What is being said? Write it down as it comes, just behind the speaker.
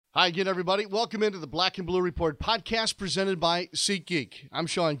Hi again, everybody. Welcome into the Black and Blue Report podcast presented by SeatGeek. I'm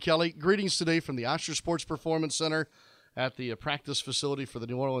Sean Kelly. Greetings today from the Osher Sports Performance Center at the practice facility for the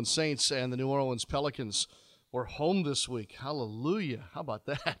New Orleans Saints and the New Orleans Pelicans. We're home this week. Hallelujah. How about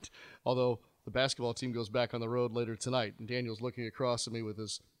that? Although the basketball team goes back on the road later tonight, and Daniel's looking across at me with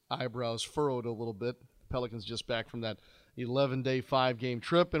his eyebrows furrowed a little bit. Pelicans just back from that 11-day, 5-game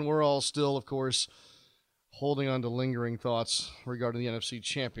trip, and we're all still, of course, holding on to lingering thoughts regarding the NFC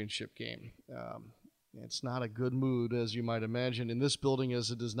Championship game. It's not a good mood, as you might imagine, in this building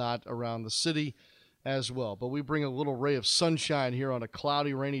as it is not around the city as well. But we bring a little ray of sunshine here on a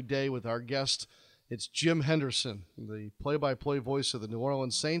cloudy, rainy day with our guest. It's Jim Henderson, the play-by-play voice of the New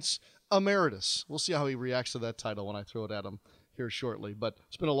Orleans Saints, Emeritus. We'll see how he reacts to that title when I throw it at him here shortly. But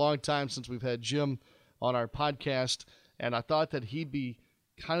it's been a long time since we've had Jim on our podcast, and I thought that he'd be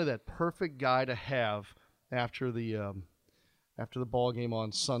kind of that perfect guy to have after the ball game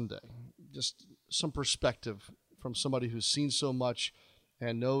on Sunday. Just some perspective from somebody who's seen so much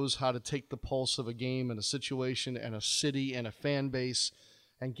and knows how to take the pulse of a game and a situation and a city and a fan base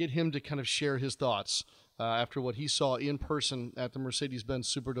and get him to kind of share his thoughts after what he saw in person at the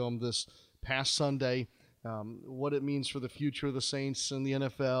Mercedes-Benz Superdome this past Sunday, what it means for the future of the Saints and the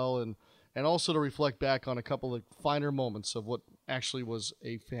NFL, and also to reflect back on a couple of finer moments of what actually was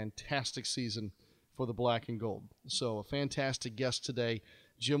a fantastic season for the black and gold. So a fantastic guest today.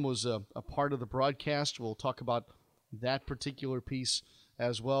 Jim was a part of the broadcast. We'll talk about that particular piece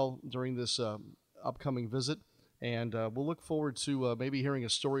as well during this upcoming visit. And we'll look forward to maybe hearing a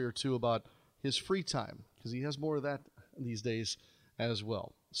story or two about his free time, because he has more of that these days as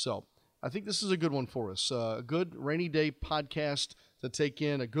well. So I think this is a good one for us. A good rainy day podcast to take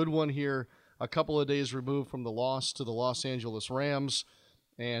in, a good one here, a couple of days removed from the loss to the Los Angeles Rams.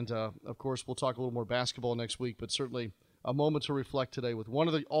 And, of course, we'll talk a little more basketball next week, but certainly a moment to reflect today with one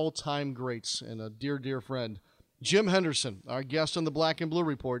of the all-time greats and a dear, dear friend, Jim Henderson, our guest on the Black and Blue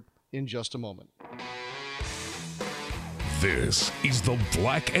Report, in just a moment. This is the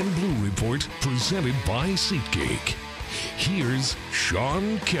Black and Blue Report presented by SeatGeek. Here's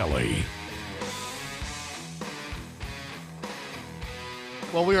Sean Kelly.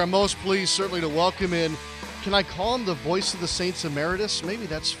 Well, we are most pleased certainly to welcome in, can I call him the voice of the Saints Emeritus? Maybe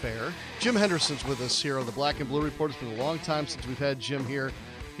that's fair. Jim Henderson's with us here on the Black and Blue Report. It's been a long time since we've had Jim here.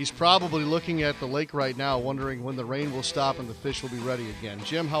 He's probably looking at the lake right now, wondering when the rain will stop and the fish will be ready again.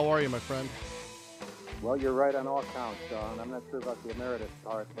 Jim, how are you, my friend? Well, you're right on all counts, Sean. I'm not sure about the emeritus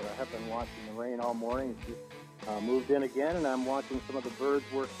part, but I have been watching the rain all morning. It's just moved in again, and I'm watching some of the birds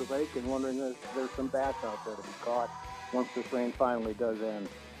work the lake and wondering if there's some bass out there to be caught once this rain finally does end.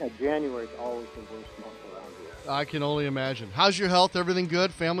 January is always the worst month around here. I can only imagine. How's your health? Everything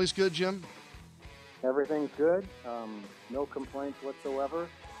good? Family's good, Jim? Everything's good. No complaints whatsoever.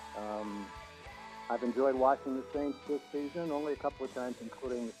 I've enjoyed watching the Saints this season, only a couple of times,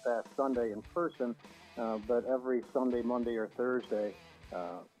 including this past Sunday in person, but every Sunday, Monday, or Thursday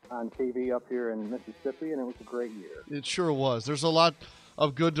on TV up here in Mississippi, and it was a great year. It sure was. There's a lot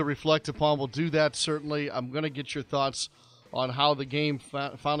of good to reflect upon. We'll do that, certainly. I'm going to get your thoughts on how the game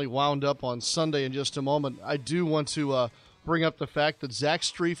finally wound up on Sunday in just a moment. I do want to bring up the fact that Zach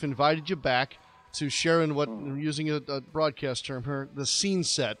Strief invited you back to share in what, using a broadcast term here, the scene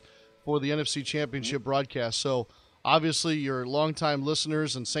set for the NFC Championship broadcast. So obviously your longtime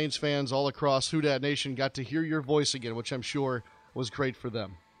listeners and Saints fans all across Houdat Nation got to hear your voice again, which I'm sure was great for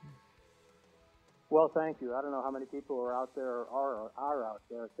them. Well, thank you. I don't know how many people are out there or are out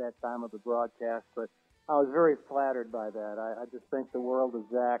there at that time of the broadcast, but I was very flattered by that. I just think the world of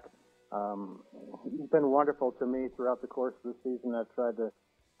Zach. He's been wonderful to me throughout the course of the season. I've tried to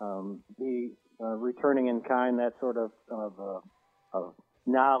be returning in kind that sort of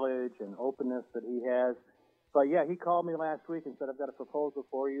knowledge and openness that he has. But, yeah, he called me last week and said, I've got a proposal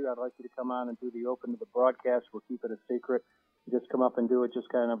for you. I'd like you to come on and do the open to the broadcast. We'll keep it a secret. Just come up and do it, just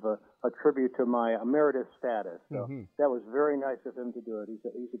kind of a tribute to my emeritus status. So that was very nice of him to do it.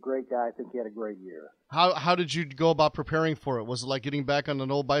 He's a great guy. I think he had a great year. How did you go about preparing for it? Was it like getting back on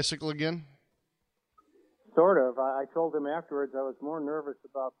an old bicycle again? Sort of. I told him afterwards I was more nervous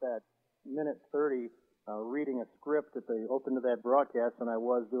about that minute 30 reading a script at the open to that broadcast than I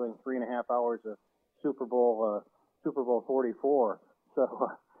was doing 3.5 hours of Super Bowl 44. So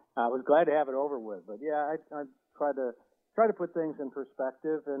I was glad to have it over with. But yeah, I tried to put things in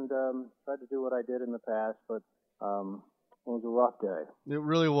perspective and tried to do what I did in the past. But it was a rough day. It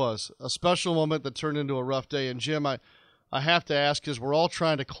really was a special moment that turned into a rough day. And Jim, I have to ask, because we're all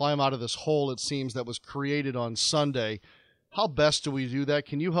trying to climb out of this hole, it seems, that was created on Sunday. How best do we do that?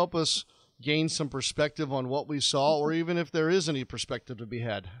 Can you help us gain some perspective on what we saw, or even if there is any perspective to be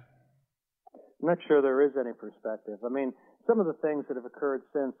had? I'm not sure there is any perspective. I mean, some of the things that have occurred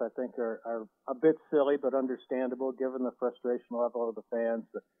since, I think, are a bit silly but understandable given the frustration level of the fans,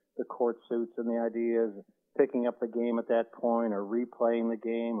 the court suits and the ideas of picking up the game at that point or replaying the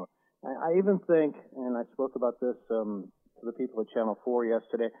game. I even think, and I spoke about this to the people at Channel 4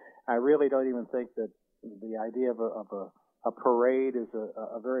 yesterday, I really don't even think that the idea of a parade is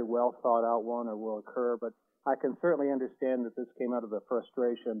a very well thought out one or will occur, but I can certainly understand that this came out of the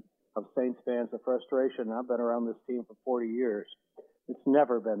frustration of Saints fans, the frustration. I've been around this team for 40 years. It's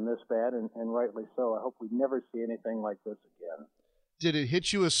never been this bad, and rightly so. I hope we never see anything like this again. Did it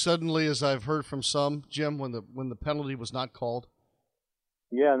hit you as suddenly as I've heard from some, Jim, when the penalty was not called?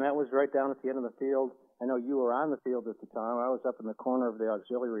 Yeah, and that was right down at the end of the field. I know you were on the field at the time. I was up in the corner of the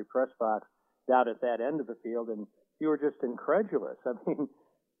auxiliary press box down at that end of the field, and you were just incredulous. I mean,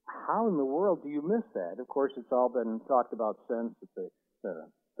 how in the world do you miss that? Of course, it's all been talked about since.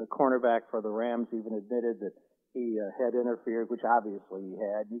 The cornerback for the Rams even admitted that he had interfered, which obviously he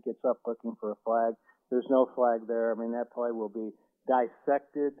had. He gets up looking for a flag. There's no flag there. I mean, that play will be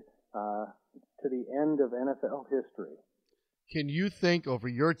dissected to the end of NFL history. Can you think, over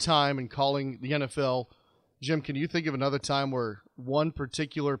your time in calling the NFL, Jim, can you think of another time where one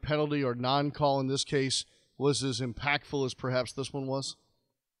particular penalty or non-call in this case was as impactful as perhaps this one was?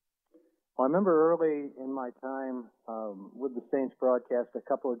 Well, I remember early in my time with the Saints broadcast a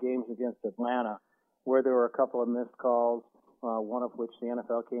couple of games against Atlanta where there were a couple of missed calls, one of which the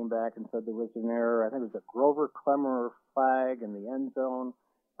NFL came back and said there was an error. I think it was a Grover Clemmer flag in the end zone.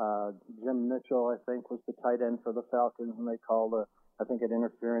 Jim Mitchell, I think, was the tight end for the Falcons, and they called, I think, an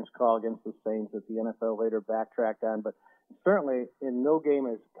interference call against the Saints that the NFL later backtracked on. But certainly in no game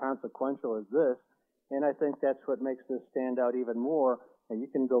as consequential as this, and I think that's what makes this stand out even more. And you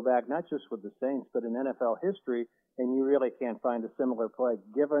can go back not just with the Saints, but in NFL history, and you really can't find a similar play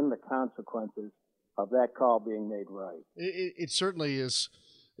given the consequences of that call being made right. It certainly is.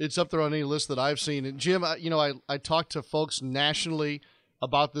 It's up there on any list that I've seen. And Jim, I talked to folks nationally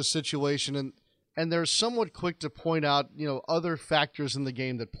about this situation, and they're somewhat quick to point out, other factors in the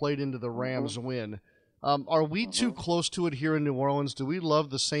game that played into the Rams' win. Are we too close to it here in New Orleans? Do we love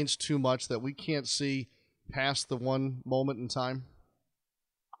the Saints too much that we can't see past the one moment in time?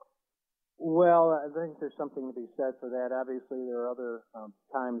 Well, I think there's something to be said for that. Obviously, there are other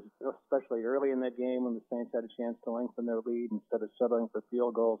times, especially early in that game, when the Saints had a chance to lengthen their lead instead of settling for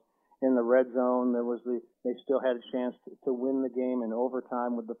field goals. In the red zone, they still had a chance to win the game in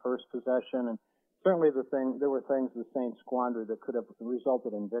overtime with the first possession, and certainly there were things the Saints squandered that could have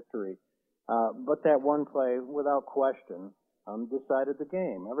resulted in victory. But that one play, without question, decided the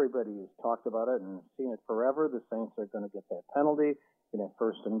game. Everybody has talked about it and seen it forever. The Saints are going to get that penalty.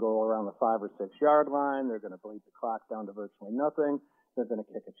 First and goal around the 5 or 6 yard line. They're going to bleed the clock down to virtually nothing. They're going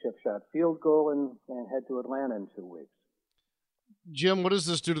to kick a chip shot field goal and head to Atlanta in 2 weeks. Jim, what does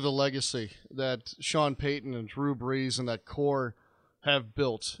this do to the legacy that Sean Payton and Drew Brees and that core have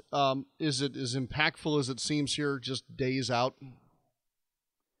built? Is it as impactful as it seems here, just days out?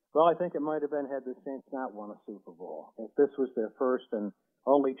 Well, I think it might have been had the Saints not won a Super Bowl. If this was their first and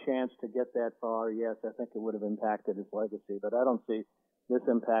only chance to get that far, yes, I think it would have impacted his legacy. But I don't see this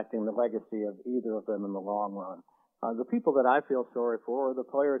impacting the legacy of either of them in the long run. The people that I feel sorry for are the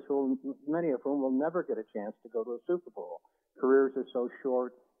players many of whom will never get a chance to go to a Super Bowl. Careers are so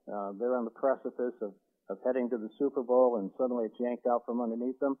short. They're on the precipice of heading to the Super Bowl, and suddenly it's yanked out from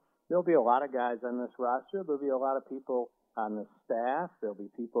underneath them. There'll be a lot of guys on this roster. There'll be a lot of people on the staff. There'll be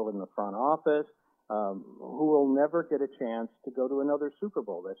people in the front office who will never get a chance to go to another Super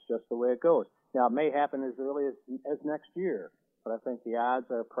Bowl. That's just the way it goes. Now, it may happen as early as next year, but I think the odds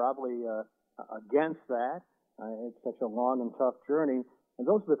are probably against that. It's such a long and tough journey. And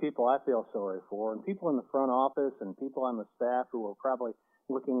those are the people I feel sorry for. And people in the front office and people on the staff who are probably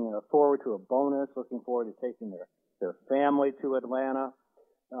looking forward to a bonus, looking forward to taking their family to Atlanta.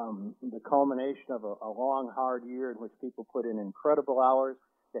 The culmination of a long, hard year in which people put in incredible hours.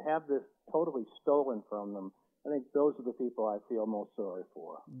 To have this totally stolen from them, I think those are the people I feel most sorry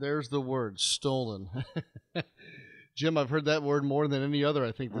for. There's the word, stolen. Jim, I've heard that word more than any other,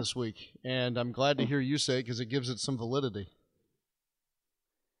 I think, this week. And I'm glad to hear you say it because it gives it some validity.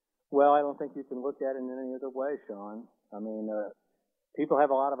 Well, I don't think you can look at it in any other way, Sean. I mean, people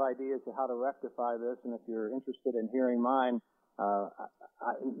have a lot of ideas of how to rectify this, and if you're interested in hearing mine,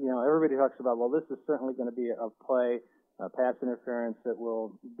 everybody talks about, well, this is certainly going to be a play, pass interference that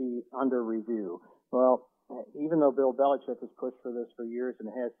will be under review. Well, even though Bill Belichick has pushed for this for years and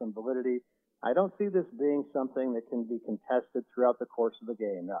it has some validity, I don't see this being something that can be contested throughout the course of the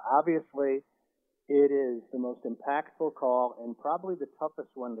game. Now, obviously, it is the most impactful call and probably the toughest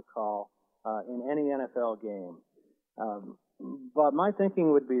one to call in any NFL game. But my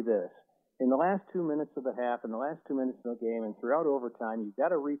thinking would be this. In the last 2 minutes of the half, in the last 2 minutes of the game, and throughout overtime, you've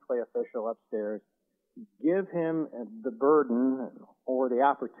got a replay official upstairs. Give him the burden or the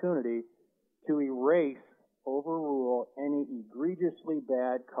opportunity to erase, overrule any egregiously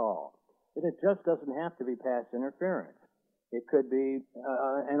bad call. And it just doesn't have to be pass interference. It could be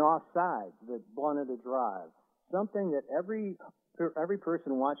an offside that blunted a drive. Something that every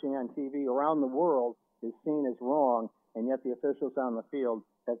person watching on TV around the world is seen as wrong, and yet the officials on the field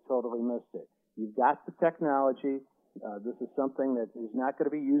have totally missed it. You've got the technology. This is something that is not going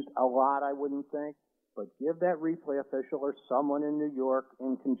to be used a lot, I wouldn't think. But give that replay official or someone in New York,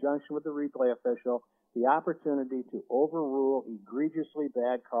 in conjunction with the replay official, the opportunity to overrule egregiously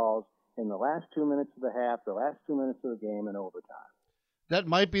bad calls in the last 2 minutes of the half, the last 2 minutes of the game, and overtime. That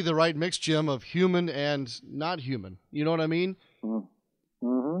might be the right mix, Jim, of human and not human. You know what I mean?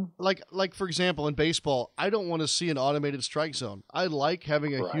 Mm-hmm. Like for example, in baseball, I don't want to see an automated strike zone. I like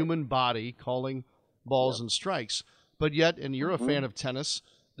having a human body calling balls and strikes. But yet, and you're a fan of tennis,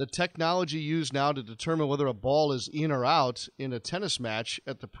 the technology used now to determine whether a ball is in or out in a tennis match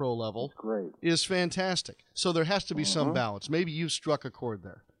at the pro level is fantastic. So there has to be some balance. Maybe you've struck a chord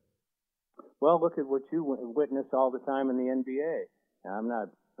there. Well, look at what you witness all the time in the NBA. Now, I'm not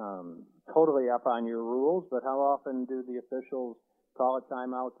totally up on your rules, but how often do the officials call a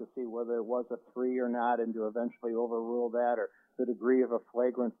timeout to see whether it was a three or not and to eventually overrule that, or the degree of a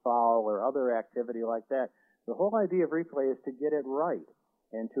flagrant foul or other activity like that? The whole idea of replay is to get it right.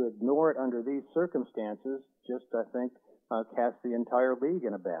 And to ignore it under these circumstances just, I think, casts the entire league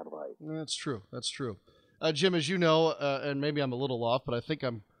in a bad light. That's true. That's true. Jim, as you know, and maybe I'm a little off, but I think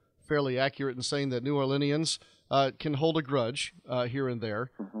I'm fairly accurate in saying that New Orleanians can hold a grudge here and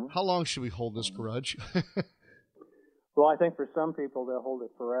there. How long should we hold this grudge? Well, I think for some people they'll hold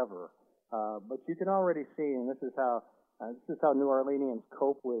it forever. But you can already see, and this is how New Orleanians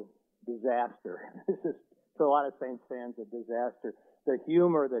cope with disaster. This is, to a lot of Saints fans, a disaster. The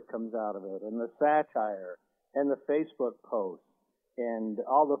humor that comes out of it, and the satire, and the Facebook posts, and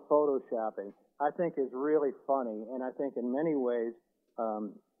all the photoshopping, I think is really funny, and I think in many ways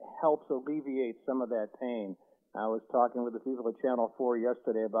helps alleviate some of that pain. I was talking with the people at Channel 4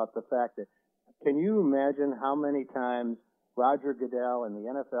 yesterday about the fact that, can you imagine how many times Roger Goodell and the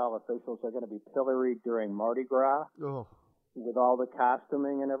NFL officials are going to be pilloried during Mardi Gras? Oh. With all the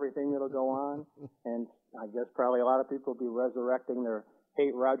costuming and everything that'll go on? And I guess probably a lot of people will be resurrecting their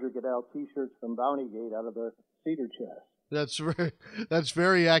Hate Roger Goodell T-shirts from Bountygate out of their cedar chest. That's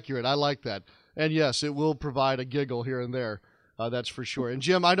very accurate. I like that. And yes, it will provide a giggle here and there. That's for sure. And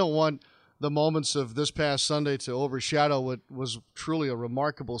Jim, I don't want the moments of this past Sunday to overshadow what was truly a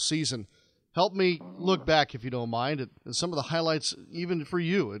remarkable season. Help me look back, if you don't mind, at some of the highlights, even for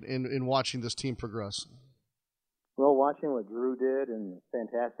you, in watching this team progress. Well, watching what Drew did and the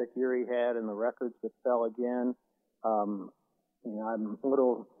fantastic year he had and the records that fell again, I'm a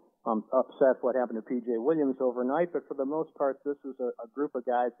little upset what happened to P.J. Williams overnight, but for the most part, this is a group of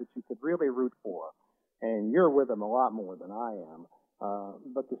guys that you could really root for. And you're with them a lot more than I am.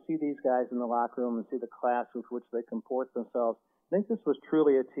 But to see these guys in the locker room and see the class with which they comport themselves, I think this was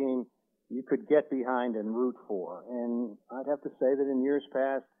truly a team you could get behind and root for. And I'd have to say that in years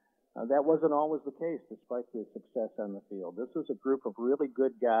past, that wasn't always the case, despite the success on the field. This was a group of really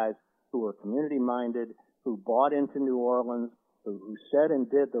good guys who were community-minded, who bought into New Orleans, who said and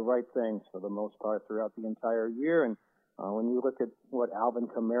did the right things for the most part throughout the entire year. And when you look at what Alvin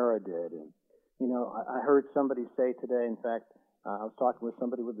Kamara did, and I heard somebody say today, in fact, I was talking with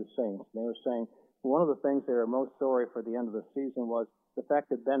somebody with the Saints, and they were saying one of the things they were most sorry for the end of the season was the fact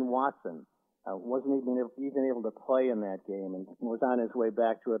that Ben Watson wasn't even able to play in that game and was on his way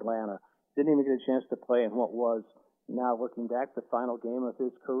back to Atlanta. Didn't even get a chance to play in what was, now looking back, the final game of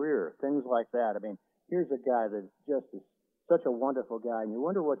his career. Things like that. I mean, here's a guy that just is such a wonderful guy, and you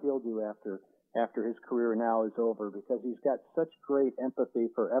wonder what he'll do after his career now is over, because he's got such great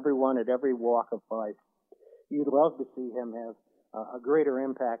empathy for everyone at every walk of life. You'd love to see him have a greater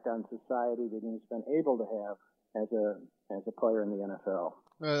impact on society than he's been able to have as a player in the NFL.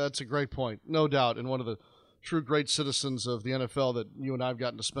 That's a great point, no doubt, and one of the true great citizens of the NFL that you and I have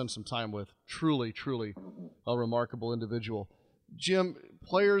gotten to spend some time with. Truly, truly a remarkable individual. Jim,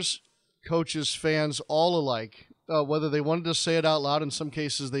 players, coaches, fans, all alike, whether they wanted to say it out loud, in some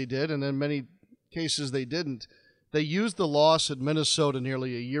cases they did, and in many cases they didn't, they used the loss at Minnesota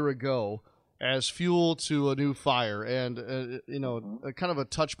nearly a year ago as fuel to a new fire and, a kind of a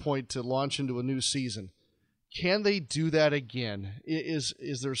touch point to launch into a new season. Can they do that again?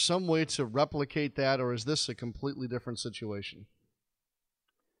 Is there some way to replicate that, or is this a completely different situation?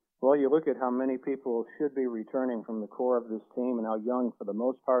 Well, you look at how many people should be returning from the core of this team and how young, for the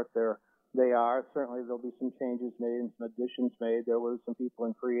most part, they are. Certainly there'll be some changes made and some additions made. There will be some people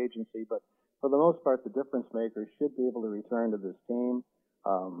in free agency, but for the most part, the difference makers should be able to return to this team.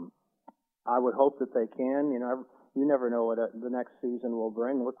 I would hope that they can. You never know what the next season will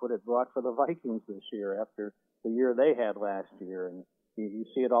bring. Look what it brought for the Vikings this year after the year they had last year. And you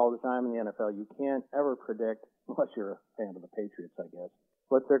see it all the time in the NFL. You can't ever predict, unless you're a fan of the Patriots, I guess,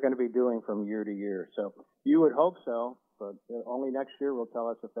 what they're going to be doing from year to year. So you would hope so, but only next year will tell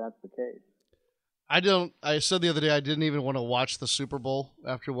us if that's the case. I said the other day I didn't even want to watch the Super Bowl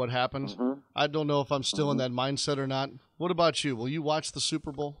after what happened. Mm-hmm. I don't know if I'm still in that mindset or not. What about you? Will you watch the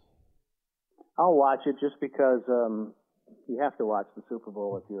Super Bowl? I'll watch it just because you have to watch the Super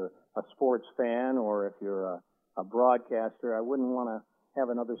Bowl if you're a sports fan or if you're a broadcaster. I wouldn't want to have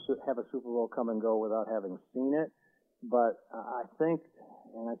a Super Bowl come and go without having seen it. But I think,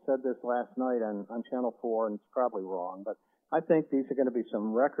 and I said this last night on Channel 4, and it's probably wrong, but I think these are going to be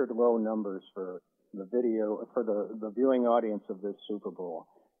some record low numbers for the video, for the viewing audience of this Super Bowl.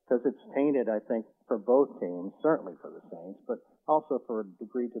 Because it's tainted, I think, for both teams, certainly for the Saints, but also for a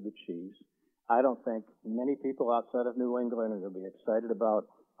degree to the Chiefs. I don't think many people outside of New England are going to be excited about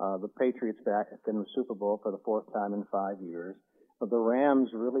the Patriots back in the Super Bowl for the fourth time in 5 years. But the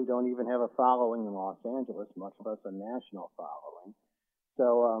Rams really don't even have a following in Los Angeles, much less a national following.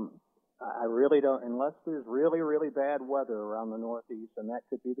 So I really don't, unless there's really, really bad weather around the Northeast, and that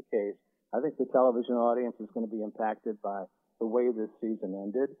could be the case, I think the television audience is going to be impacted by the way this season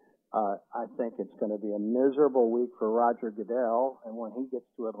ended. I think it's going to be a miserable week for Roger Goodell, and when he gets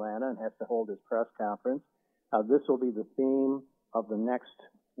to Atlanta and has to hold his press conference, this will be the theme of the next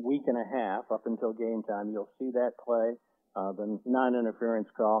week and a half up until game time. You'll see that play, the non-interference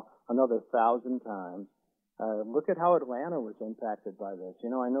call, another 1,000 times. Look at how Atlanta was impacted by this.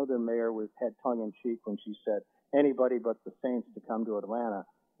 I know their mayor had tongue-in-cheek when she said anybody but the Saints to come to Atlanta.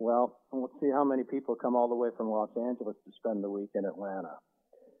 Well, let's see how many people come all the way from Los Angeles to spend the week in Atlanta.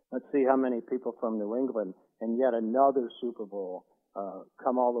 Let's see how many people from New England and yet another Super Bowl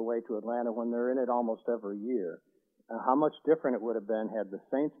come all the way to Atlanta when they're in it almost every year. How much different it would have been had the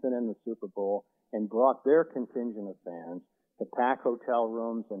Saints been in the Super Bowl and brought their contingent of fans to pack hotel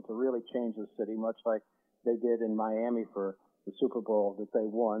rooms and to really change the city, much like they did in Miami for the Super Bowl that they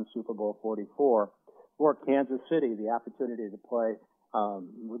won, Super Bowl 44, or Kansas City, the opportunity to play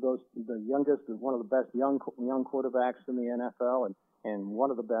with the youngest, one of the best young quarterbacks in the NFL, and one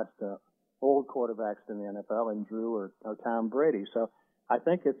of the best old quarterbacks in the NFL, in Drew or Tom Brady. So I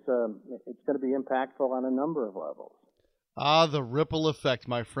think it's going to be impactful on a number of levels. The ripple effect,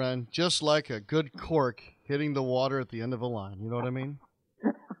 my friend, just like a good cork hitting the water at the end of a line. You know what I mean?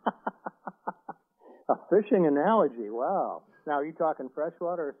 A fishing analogy. Wow. Now, are you talking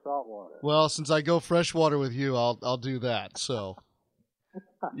freshwater or saltwater? Well, since I go freshwater with you, I'll do that. So,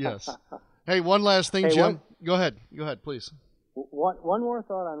 yes. Hey, one last thing, Jim. Go ahead, please. One more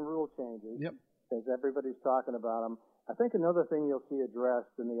thought on rule changes. Yep. Because everybody's talking about them. I think another thing you'll see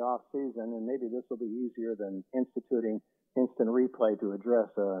addressed in the off season, and maybe this will be easier than instituting instant replay to address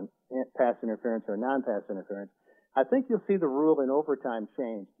pass interference or non-pass interference. I think you'll see the rule in overtime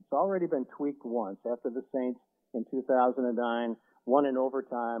change. It's already been tweaked once after the Saints in 2009 won in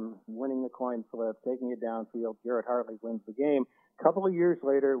overtime, winning the coin flip, taking it downfield. Garrett Hartley wins the game. A couple of years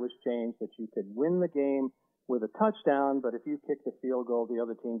later, it was changed that you could win the game with a touchdown, but if you kick the field goal, the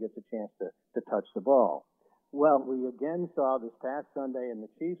other team gets a chance to touch the ball. Well, we again saw this past Sunday in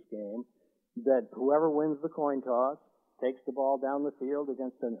the Chiefs game that whoever wins the coin toss takes the ball down the field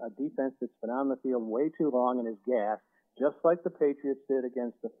against a defense that's been on the field way too long and is gassed, just like the Patriots did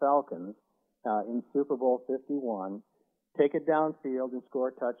against the Falcons in Super Bowl 51. Take it downfield and score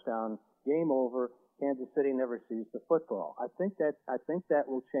a touchdown. Game over. Kansas City never sees the football. I think that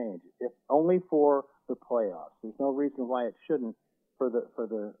will change, if only for the playoffs. There's no reason why it shouldn't for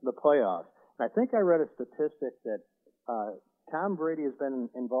the playoffs. And I think I read a statistic that Tom Brady has been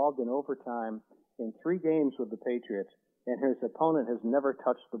involved in overtime in 3 games with the Patriots, and his opponent has never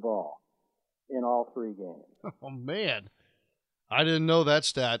touched the ball in all 3 games. Oh, man. I didn't know that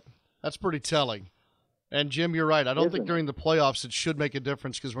stat. That's pretty telling. And, Jim, you're right. I don't think during the playoffs it should make a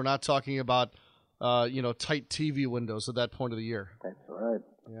difference because we're not talking about, tight TV windows at that point of the year. That's right.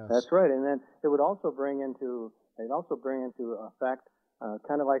 Yes. That's right. And then it would also bring into effect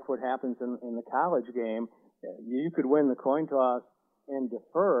kind of like what happens in the college game. You could win the coin toss and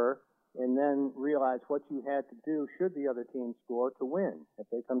defer, and then realize what you had to do should the other team score to win. If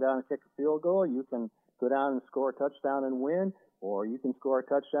they come down and kick a field goal, you can go down and score a touchdown and win, or you can score a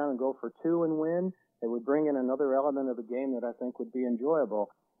touchdown and go for 2 and win. It would bring in another element of the game that I think would be enjoyable.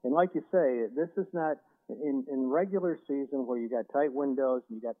 And like you say, this is not in regular season where you got tight windows,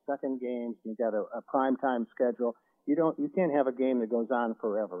 and you got second games, and you got a prime time schedule. You can't have a game that goes on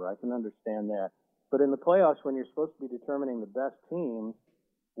forever. I can understand that. But in the playoffs, when you're supposed to be determining the best teams,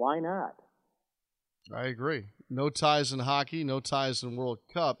 why not? I agree. No ties in hockey, no ties in World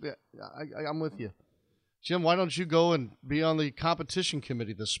Cup. Yeah, I'm with you. Jim, why don't you go and be on the competition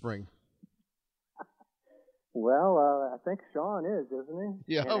committee this spring? Well, I think Sean is, isn't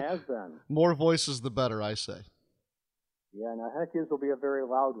he? Yeah. And has been. More voices, the better, I say. Yeah, now heck, his will be a very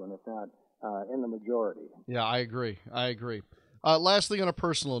loud one, if not in the majority. Yeah, I agree. Lastly, on a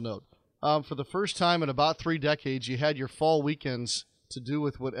personal note, for the first time in about 3 decades, you had your fall weekends to do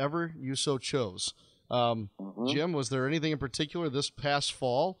with whatever you so chose. Jim, was there anything in particular this past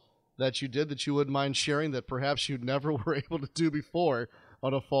fall that you did that you wouldn't mind sharing that perhaps you never were able to do before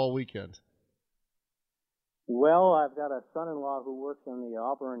on a fall weekend? Well, I've got a son-in-law who works on the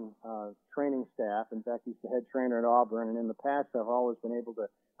Auburn training staff. In fact, he's the head trainer at Auburn. And in the past, I've only been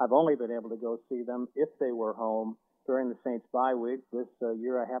able to go see them if they were home during the Saints bye week. This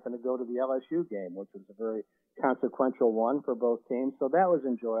year, I happened to go to the LSU game, which was a very consequential one for both teams. So that was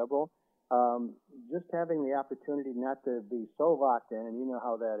enjoyable. Just having the opportunity not to be so locked in, and you know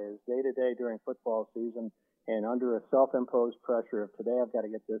how that is, day to day during football season, and under a self-imposed pressure of today I've got to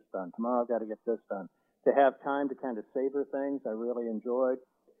get this done, tomorrow I've got to get this done. To have time to kind of savor things, I really enjoyed.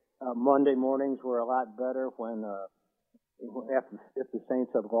 Monday mornings were a lot better when if the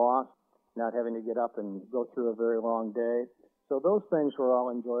Saints had lost, not having to get up and go through a very long day. So those things were all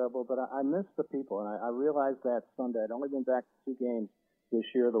enjoyable, but I missed the people, and I realized that Sunday. I'd only been back to 2 games this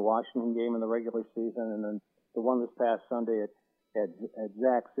year, the Washington game in the regular season, and then the one this past Sunday at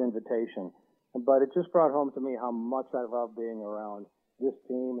Zach's invitation. But it just brought home to me how much I love being around this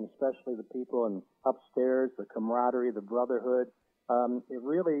team, and especially the people and upstairs, the camaraderie, the brotherhood. It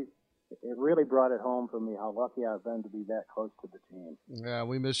really brought it home for me how lucky I've been to be that close to the team. Yeah,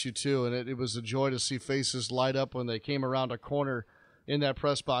 we miss you too, and it was a joy to see faces light up when they came around a corner in that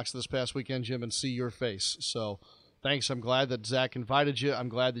press box this past weekend, Jim, and see your face. So thanks. I'm glad that Zach invited you. I'm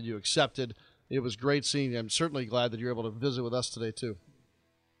glad that you accepted. It was great seeing you. I'm certainly glad that you're able to visit with us today too.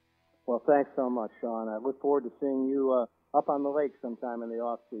 Well, thanks so much, Sean. I look forward to seeing you up on the lake sometime in the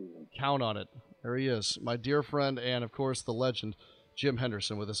off season. Count on it. There he is, my dear friend, and of course the legend, Jim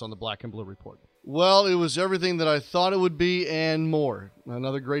Henderson, with us on the Black and Blue Report. Well, it was everything that I thought it would be and more.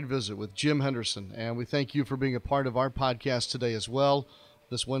 Another great visit with Jim Henderson, and we thank you for being a part of our podcast today as well.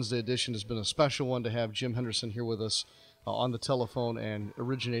 This Wednesday edition has been a special one to have Jim Henderson here with us on the telephone and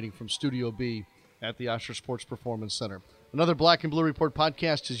originating from Studio B at the Oshler Sports Performance Center. Another Black and Blue Report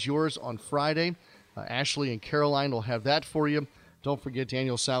podcast is yours on Friday. Ashley and Caroline will have that for you. Don't forget,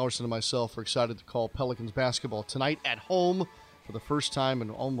 Daniel Salerson and myself are excited to call Pelicans basketball tonight at home for the first time in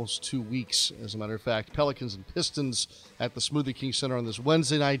almost 2 weeks. As a matter of fact, Pelicans and Pistons at the Smoothie King Center on this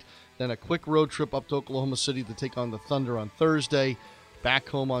Wednesday night. Then a quick road trip up to Oklahoma City to take on the Thunder on Thursday. Back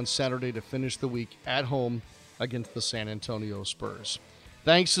home on Saturday to finish the week at home against the San Antonio Spurs.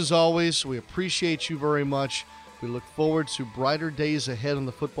 Thanks as always. We appreciate you very much. We look forward to brighter days ahead on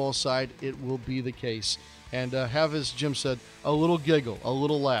the football side. It will be the case. And have, as Jim said, a little giggle, a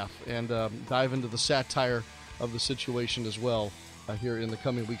little laugh, and dive into the satire of the situation as well here in the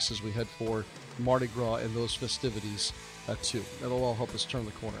coming weeks as we head for Mardi Gras and those festivities too. That'll all help us turn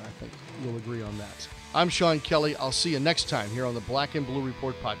the corner, I think. You'll agree on that. I'm Sean Kelly. I'll see you next time here on the Black and Blue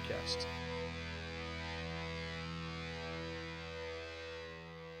Report podcast.